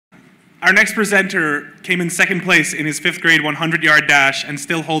Our next presenter came in second place in his 5th grade 100-yard dash and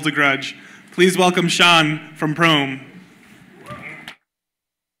still holds a grudge. Please welcome Sean from PROME.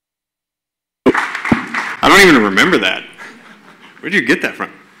 I don't even remember that. Where'd you get that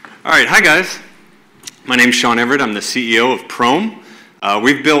from? All right, hi guys. My name's Sean Everett. I'm the CEO of PROME.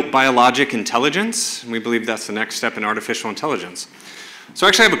 We've built Biologic Intelligence, and we believe that's the next step in artificial intelligence. So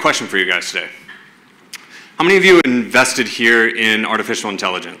actually I have a question for you guys today. How many of you invested here in artificial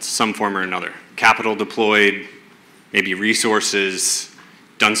intelligence, some form or another? Capital deployed, maybe resources,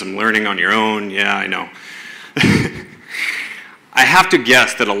 done some learning on your own? Yeah, I know. I have to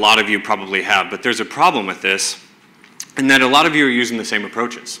guess that a lot of you probably have, but there's a problem with this, in that a lot of you are using the same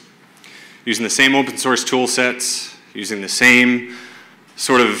approaches. Using the same open source tool sets, using the same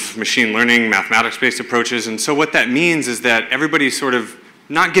sort of machine learning, mathematics-based approaches, and so what that means is that everybody's sort of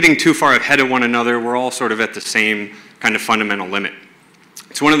not getting too far ahead of one another. We're all sort of at the same kind of fundamental limit.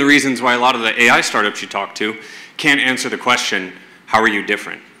 It's one of the reasons why a lot of the AI startups you talk to can't answer the question, how are you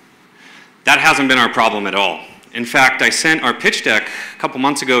different? That hasn't been our problem at all. In fact, I sent our pitch deck a couple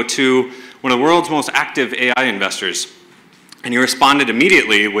months ago to one of the world's most active AI investors, and he responded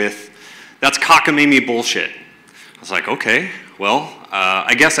immediately with, that's cockamamie bullshit. I was like, okay, well,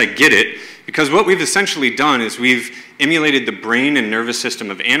 I guess I get it, because what we've essentially done is we've emulated the brain and nervous system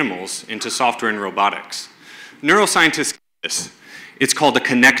of animals into software and robotics. Neuroscientists get this. It's called a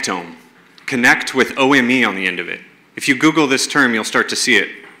connectome. Connect with OME on the end of it. If you Google this term, you'll start to see it.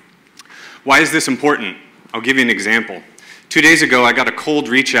 Why is this important? I'll give you an example. 2 days ago, I got a cold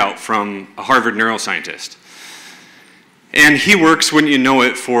reach out from a Harvard neuroscientist. And he works, wouldn't you know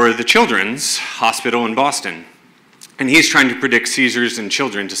it, for the Children's Hospital in Boston. And he's trying to predict seizures in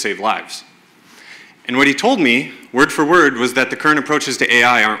children to save lives. And what he told me, word for word, was that the current approaches to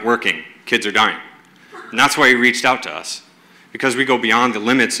AI aren't working. Kids are dying. And that's why he reached out to us, because we go beyond the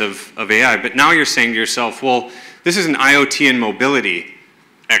limits of AI. But now you're saying to yourself, well, this is an IoT and Mobility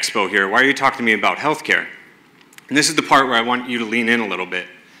Expo here. Why are you talking to me about healthcare? And this is the part where I want you to lean in a little bit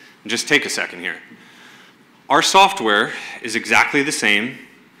and just take a second here. Our software is exactly the same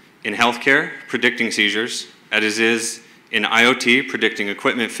in healthcare, predicting seizures, as it is in IoT, predicting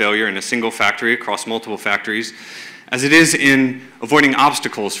equipment failure in a single factory across multiple factories, as it is in avoiding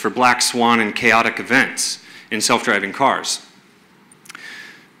obstacles for black swan and chaotic events in self-driving cars.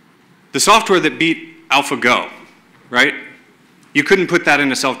 The software that beat AlphaGo, right? You couldn't put that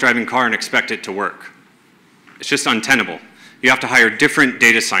in a self-driving car and expect it to work. It's just untenable. You have to hire different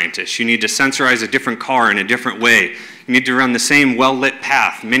data scientists. You need to sensorize a different car in a different way. You need to run the same well-lit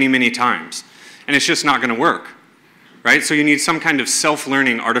path many, many times. And it's just not going to work. Right? So you need some kind of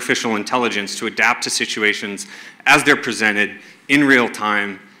self-learning artificial intelligence to adapt to situations as they're presented in real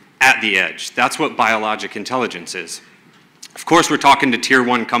time at the edge. That's what biologic intelligence is. Of course, we're talking to tier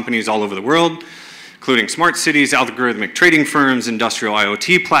 1 companies all over the world, including smart cities, algorithmic trading firms, industrial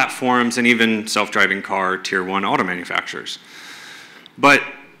IoT platforms, and even self-driving car tier 1 auto manufacturers. But,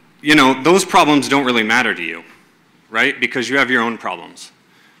 you know, those problems don't really matter to you, right? Because you have your own problems.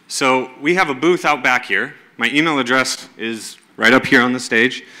 So we have a booth out back here. My email address is right up here on the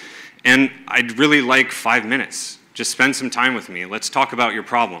stage, and I'd really like 5 minutes. Just spend some time with me. Let's talk about your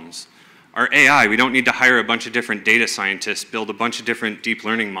problems. Our AI, we don't need to hire a bunch of different data scientists, build a bunch of different deep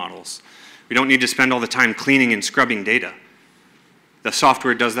learning models. We don't need to spend all the time cleaning and scrubbing data. The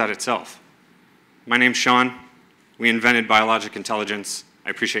software does that itself. My name's Sean. We invented Biologic Intelligence. I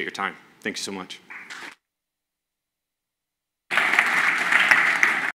appreciate your time. Thank you so much.